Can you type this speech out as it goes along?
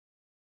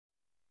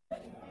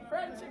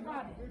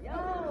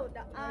Yo,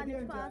 the honey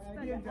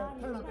pastar.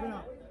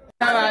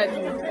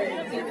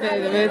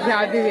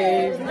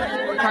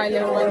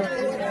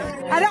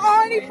 And the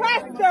horny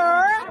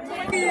pastar.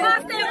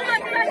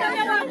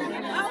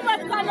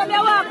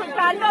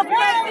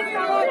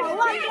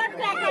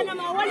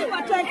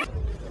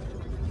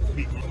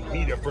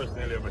 Media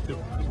personally ever do.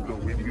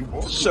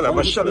 Shut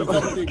up, shut up. The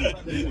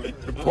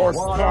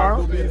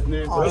pastar.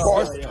 The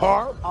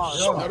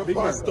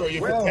pastar.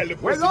 You can tell the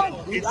person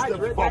it's the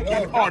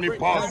fucking honey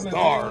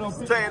pastar.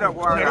 Straight up,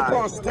 word.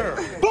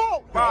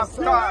 The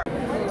pastar.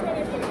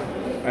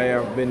 I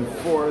have been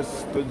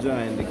forced to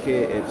join the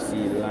KFC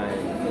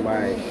line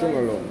by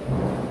Shungalong.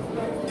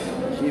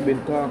 She's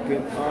been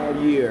talking all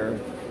year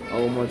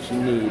how much she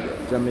needs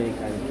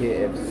Jamaican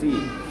KFC.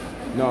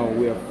 Now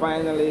we have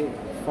finally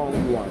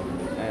found one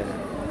and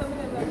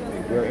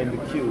we're in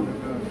the queue.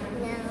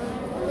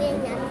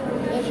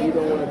 She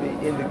don't want to be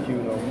in the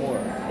queue no more.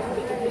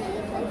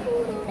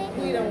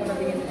 We don't want to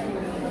be in the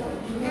queue.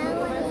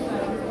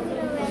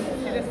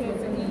 She just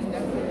wants to eat.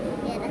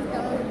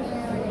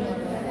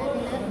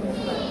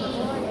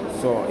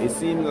 So it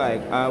seemed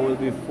like I will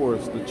be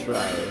forced to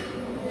try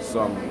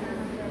some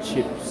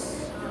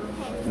chips.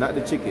 Not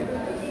the chicken,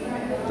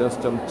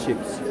 just some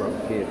chips from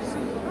KFC.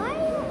 Why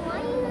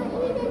are you not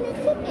eating the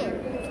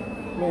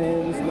chicken?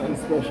 Man, it's nothing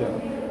special.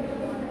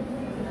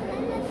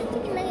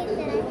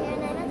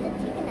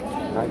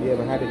 Have you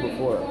ever had it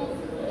before?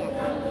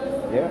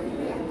 Yeah?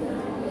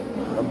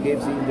 From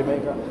KFC in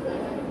Jamaica?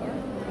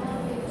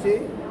 See?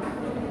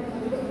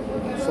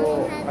 So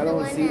I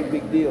don't see a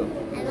big deal.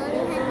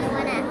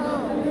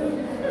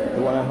 The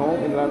one at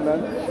home in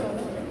London?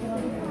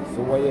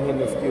 So why are you in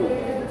this queue?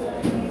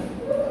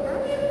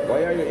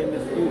 Why are you in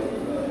this queue?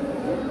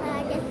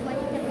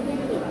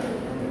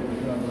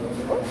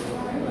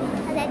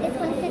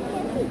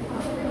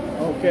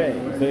 Okay,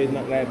 so it's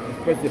not like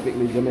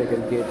specifically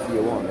Jamaican KFC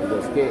you want, it's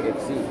just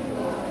KFC.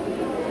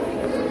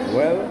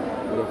 Well,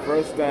 for the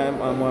first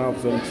time I'm gonna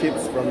have some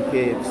chips from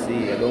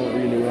KFC. I don't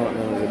really want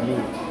none of the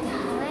meat.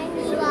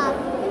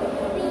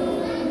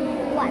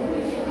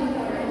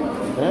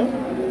 Huh?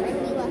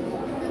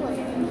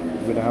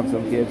 You're gonna have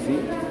some KFC?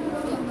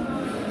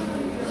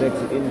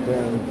 Sexy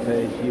intern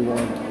says she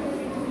wants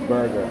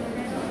burger.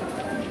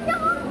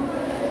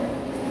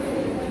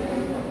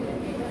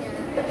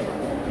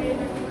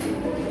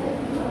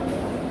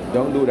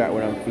 Don't do that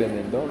when I'm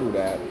filming. Don't do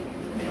that.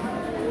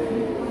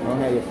 Don't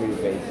hide your pretty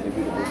face, your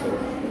beautiful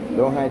face.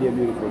 Don't hide your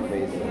beautiful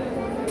face.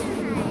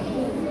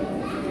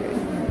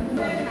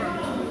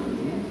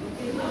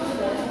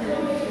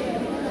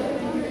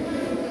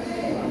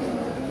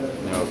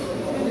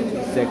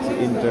 Sexy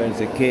interns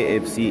at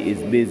KFC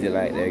is busy,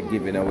 like they're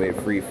giving away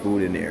free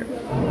food in there.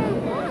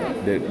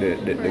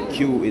 The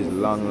queue is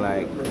long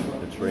like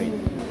the train.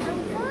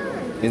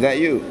 Is that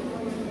you?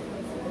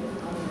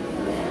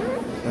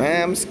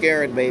 I'm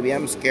scared, baby.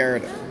 I'm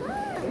scared.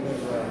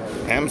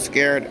 I'm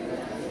scared.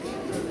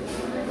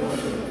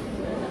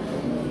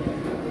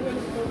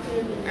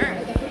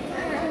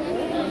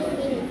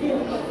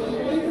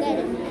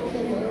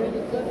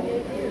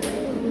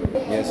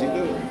 Yes, you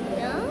do.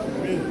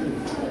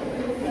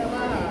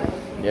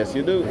 Yes,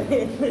 you do.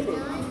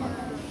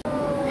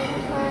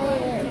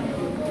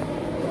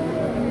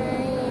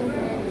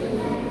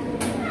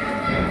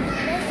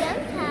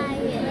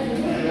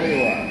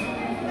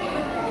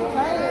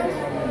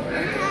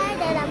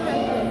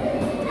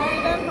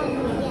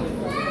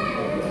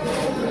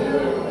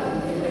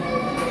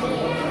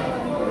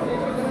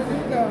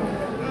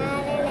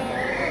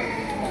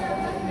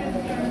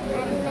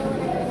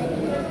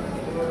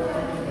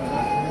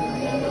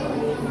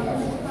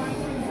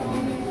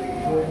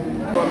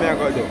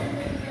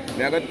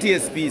 I got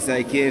taste piece of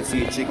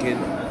KFC chicken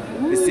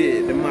to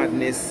see the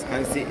madness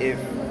and see if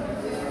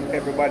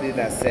everybody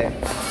that said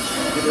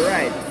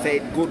right say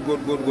it good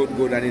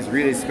and it's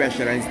really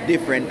special and it's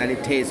different and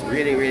it tastes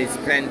really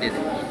splendid.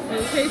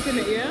 You're tasting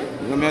it, yeah?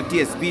 I'm going to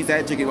taste piece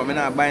of chicken, but I'm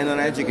not buying none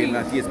of chicken,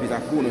 I'm taste piece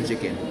of food of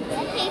chicken.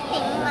 You're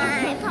tasting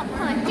my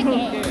popcorn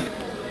chicken.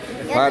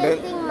 Pardon? You're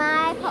tasting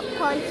my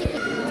popcorn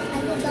chicken.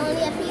 And it's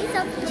only a piece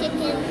of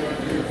chicken.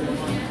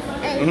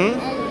 And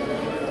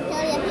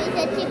a piece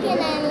of chicken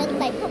and looks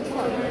like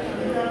popcorn.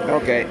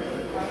 Okay.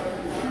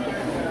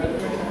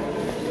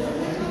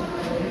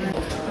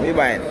 What are you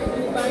buying?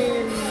 I'm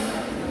buying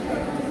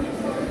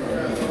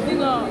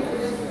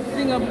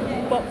Zinger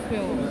box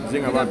film.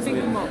 Zinger box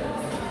film.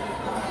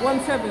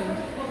 1.7.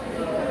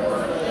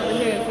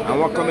 And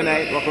what coming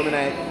out? What coming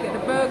out? Get the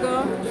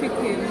burger,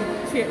 chicken,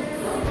 chips,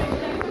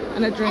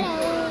 and a drink.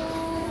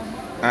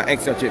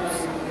 Extra chips.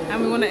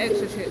 And we want the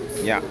extra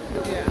chips. Yeah.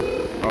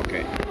 Yeah.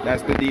 Okay.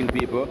 That's the deal,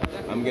 people.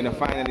 I'm gonna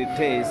finally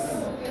taste.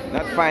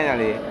 Not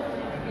finally.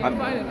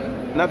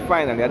 Not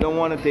finally. I don't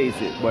want to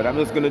taste it, but I'm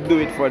just gonna do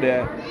it for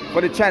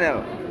the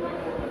channel.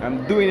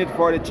 I'm doing it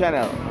for the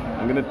channel.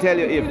 I'm gonna tell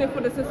you if. Do it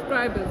for the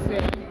subscribers,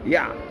 yeah.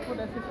 Yeah. For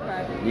the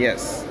subscribers.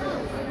 Yes.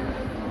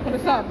 For the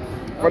subs.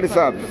 For the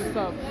subs. For the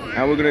subs.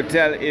 And we're gonna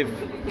tell if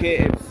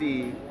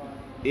KFC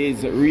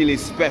is really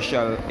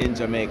special in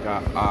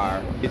Jamaica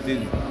or it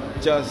is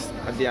just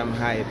a damn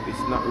hype. It's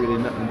not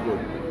really nothing good.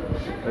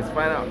 Let's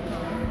find out.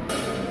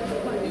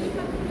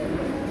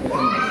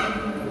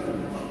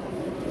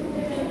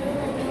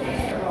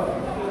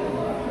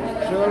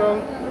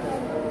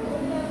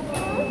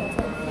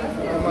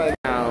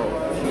 Now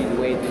she's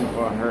waiting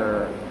for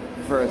her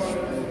first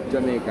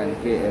Jamaican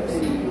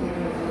KFC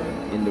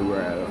in the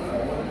world.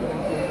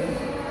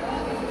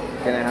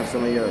 Can I have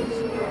some of yours?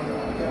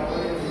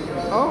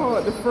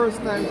 Oh, the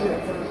first time here.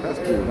 That's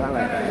cool. I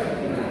like that.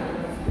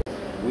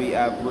 We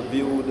have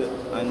reviewed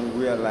and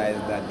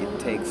realized that it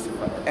takes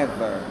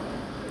forever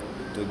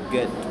to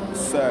get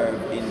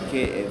served in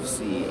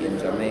KFC in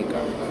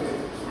Jamaica.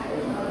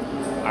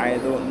 I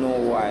don't know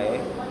why,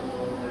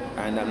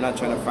 and I'm not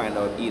trying to find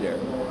out either.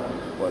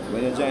 But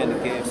when you join the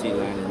KFC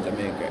line in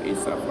Jamaica,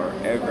 it's a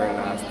forever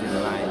lasting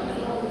line.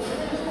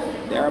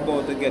 They're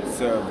about to get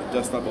served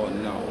just about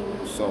now.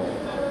 So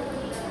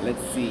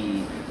let's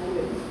see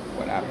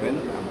what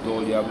happened. I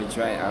told you I'll be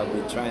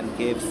trying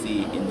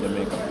KFC in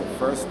Jamaica for the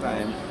first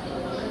time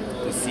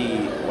to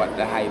see what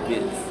the hype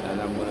is,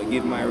 and I'm gonna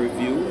give my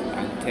review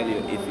and tell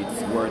you if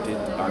it's worth it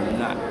or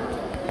not.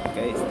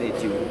 Okay, stay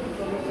tuned.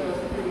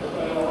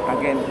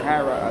 Again,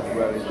 Kyra as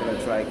well is gonna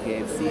try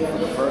KFC for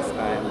the first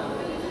time,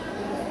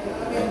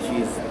 and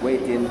she's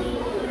waiting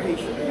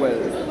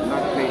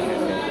not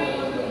patiently.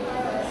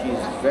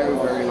 She's very,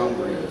 very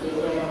hungry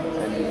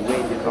and been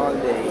waiting all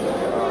day,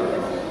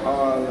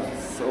 all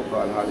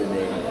so-called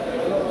holiday.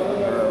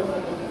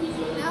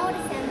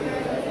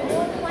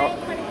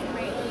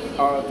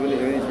 All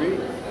 2023,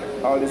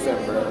 all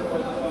December,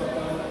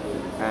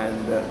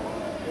 and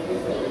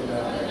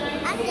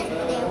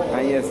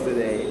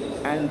yesterday,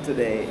 and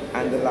today,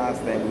 and the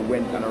last time we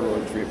went on a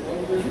road trip.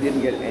 She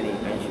didn't get any,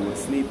 and she was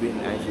sleeping,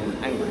 and she was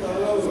angry.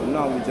 So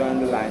now we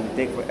join the line. It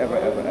takes forever,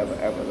 ever,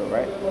 though,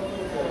 right?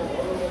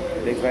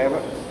 It takes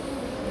forever.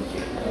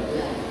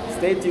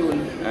 Stay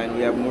tuned, and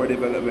we have more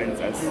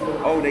developments.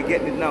 Oh, they're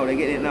getting it now. They're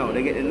getting it now.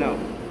 They're getting it now.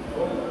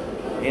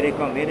 Here they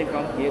come. Here they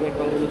come. Here they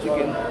come with the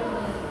chicken.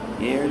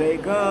 Here they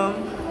come.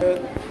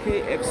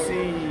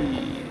 KFC.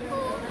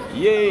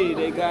 Yay,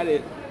 they got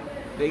it.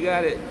 They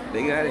got it.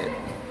 They got it.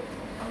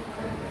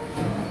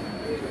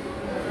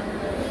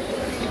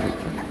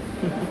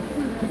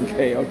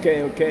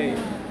 Okay.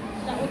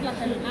 That was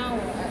like an hour.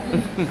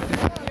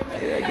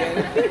 Yeah, again.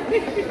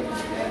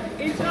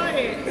 Enjoy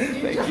it.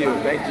 Thank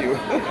you.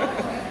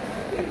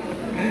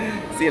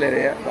 See you later.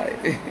 Yeah, bye.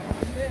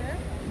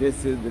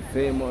 This is the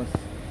famous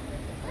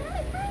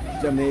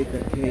Jamaica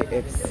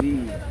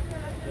KFC.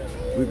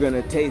 We're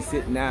gonna taste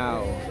it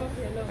now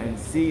and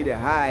see the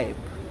hype.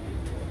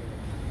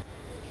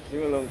 She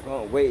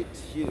can't wait.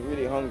 She's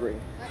really hungry,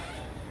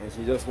 and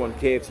she just wants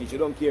KFC. She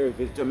don't care if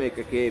it's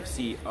Jamaica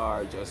KFC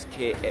or just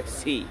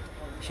KFC.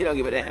 She don't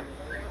give a damn.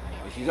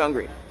 But she's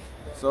hungry.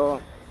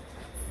 So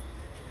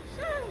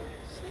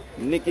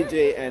Nikki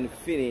J and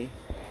Finny,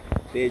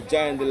 they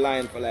joined the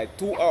line for like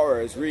 2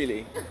 hours,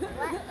 really.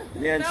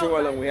 Me and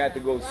Chumalong, we had to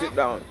go sit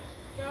down.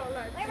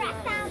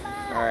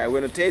 Alright,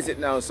 we're gonna taste it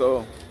now,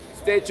 so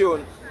stay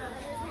tuned.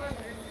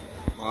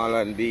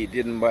 Marlon B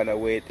didn't bother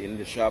wait in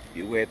the shop,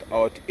 he wait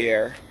out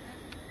here.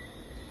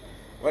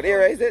 What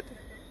area is it?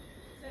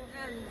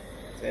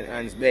 St.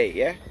 Anne's Bay,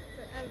 yeah?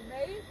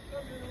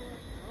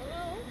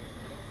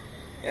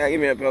 Yeah,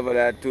 give me a puff of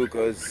that too,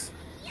 because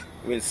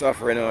we're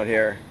suffering out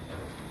here.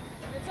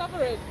 It's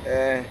suffering?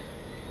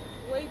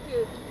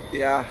 Waited.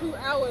 Yeah. 2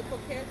 hours for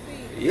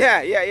KFC.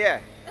 Yeah.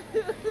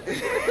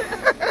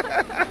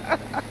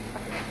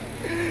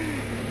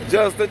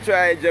 Just to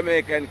try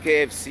Jamaican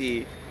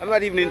KFC. I'm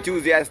not even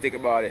enthusiastic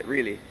about it,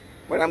 really.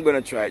 But I'm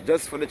gonna try it,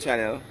 just for the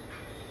channel.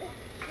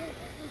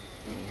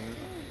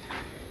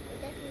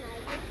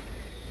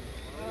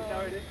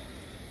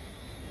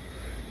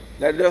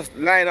 Let's just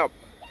line up.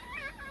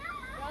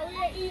 While we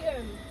are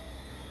eating.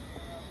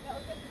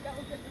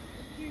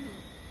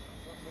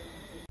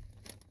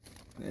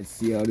 Let's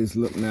see how this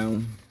look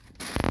now.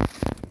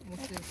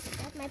 What's this?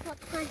 That's my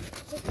popcorn.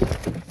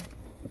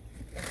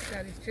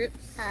 Got these chips.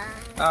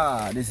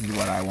 This is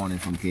what I wanted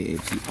from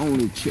KFC.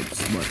 Only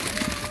chips, but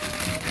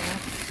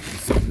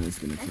something that's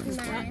gonna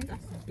transpire.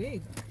 That's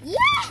big. Yeah!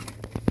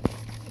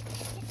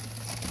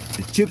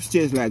 The chips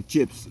taste like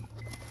chips.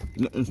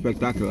 Nothing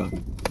spectacular.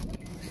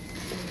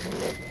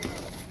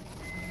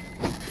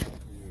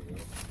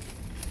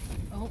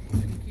 Oh,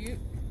 pretty cute.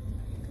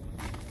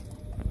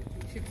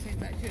 Chips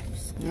taste like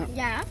chips. Yeah.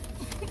 Yeah.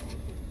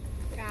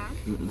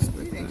 Nothing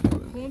spectacular.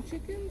 Corn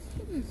chickens?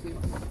 What is this?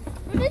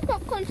 Well, it's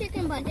popcorn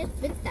chicken, but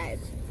just big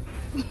size.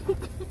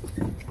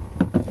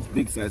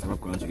 Big size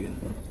popcorn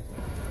chicken.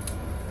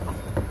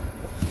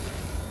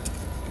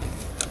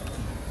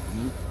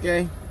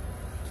 Okay.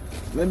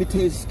 Let me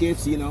taste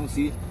KFC now,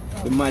 see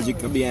the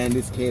magic behind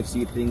this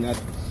KFC thing that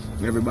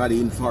everybody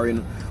in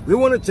foreign. We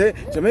want to check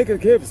Jamaican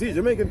KFC,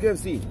 Jamaican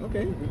KFC.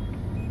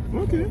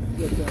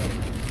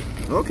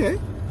 Okay.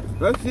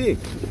 Let's see.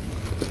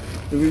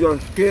 If we got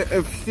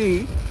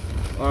KFC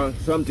or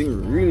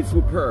something really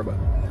superb.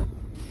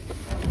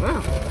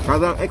 Wow.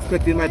 Because I'm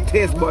expecting my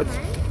taste buds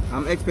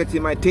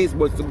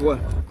to go.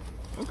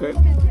 Okay.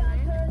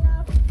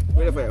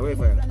 Wait for it.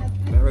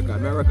 American.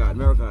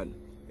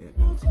 Yeah.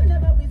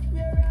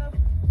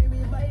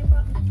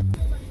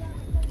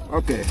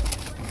 Okay.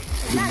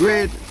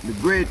 The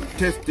great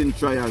testing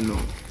trial now.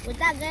 Was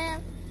that good?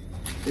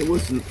 It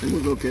was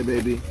okay,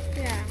 baby.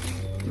 Yeah.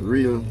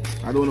 Real.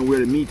 I don't know where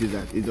the meat is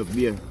at. It's just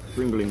there.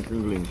 Shringling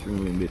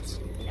bits.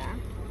 Yeah.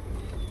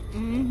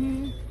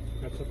 Mm-hmm.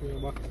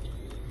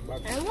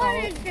 And what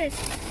is this?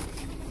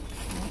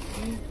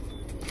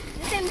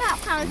 This is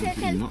popcorn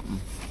chicken.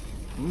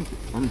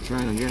 I'm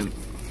trying again.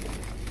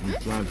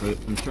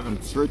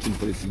 I'm searching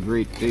for this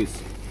great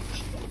taste.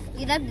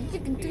 You love the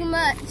chicken too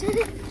much.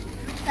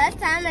 That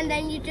time, and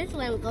then you just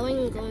went going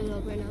over and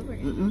over.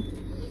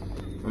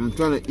 I'm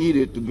trying to eat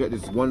it to get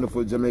this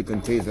wonderful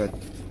Jamaican taste that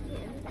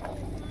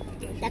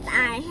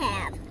I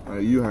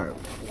have. You have.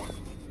 Yeah.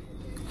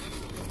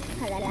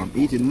 I'm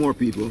eating more,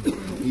 people.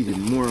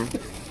 Eating more.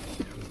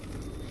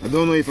 I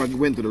don't know if I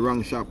went to the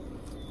wrong shop.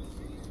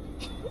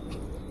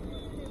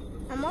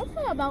 I'm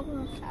also about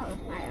to start a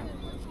fire.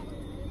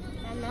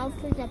 I'm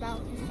also about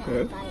to start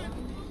a fire.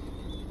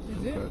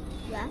 Is it?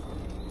 Yeah.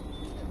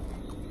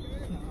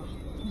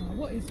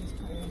 What is this?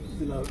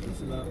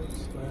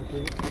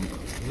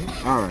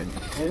 Alright.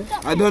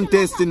 I done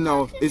tasting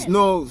now. It's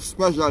no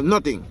special,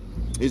 nothing.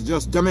 It's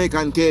just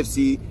Jamaican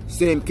KFC,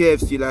 same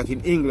KFC like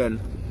in England,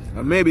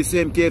 and maybe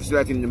same KFC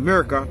like in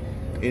America,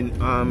 in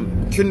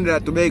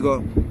Trinidad,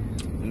 Tobago.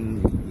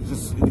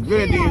 Just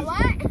Trinidad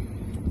what?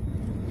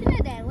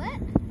 Trinidad what?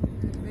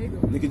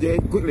 Nikki J,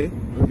 quickly,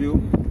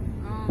 review.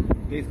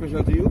 Taste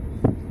special to you?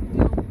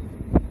 No.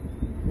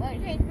 Well,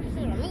 it tastes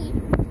special to me.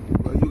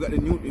 Well, you got the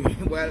new,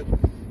 well,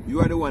 you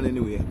are the one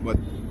anyway, but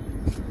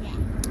yeah.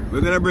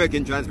 We're gonna break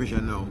in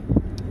transmission now.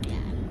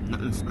 Yeah.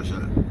 Nothing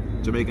special.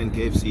 Jamaican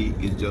KFC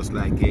is just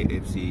like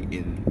KFC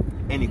in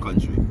any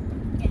country.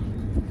 Yeah.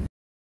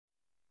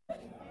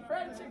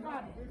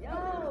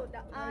 Yo,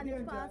 the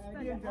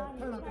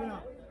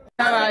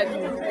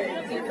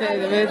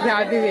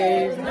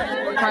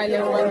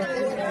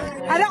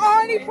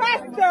Horny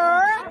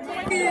pastar.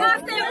 And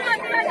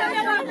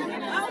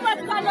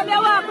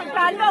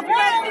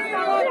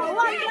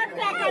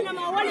the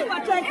Horny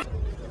pastar.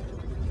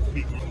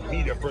 Me,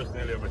 the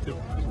personally, I'm a tip.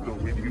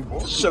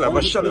 Shut up. The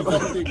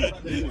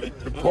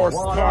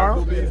pastar.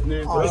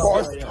 The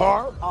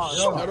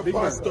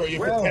pastar. You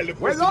can tell the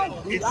person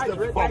it's the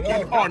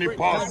fucking Horny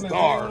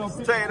pastar.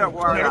 Straight up, The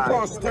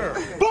pastar.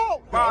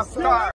 Pastar.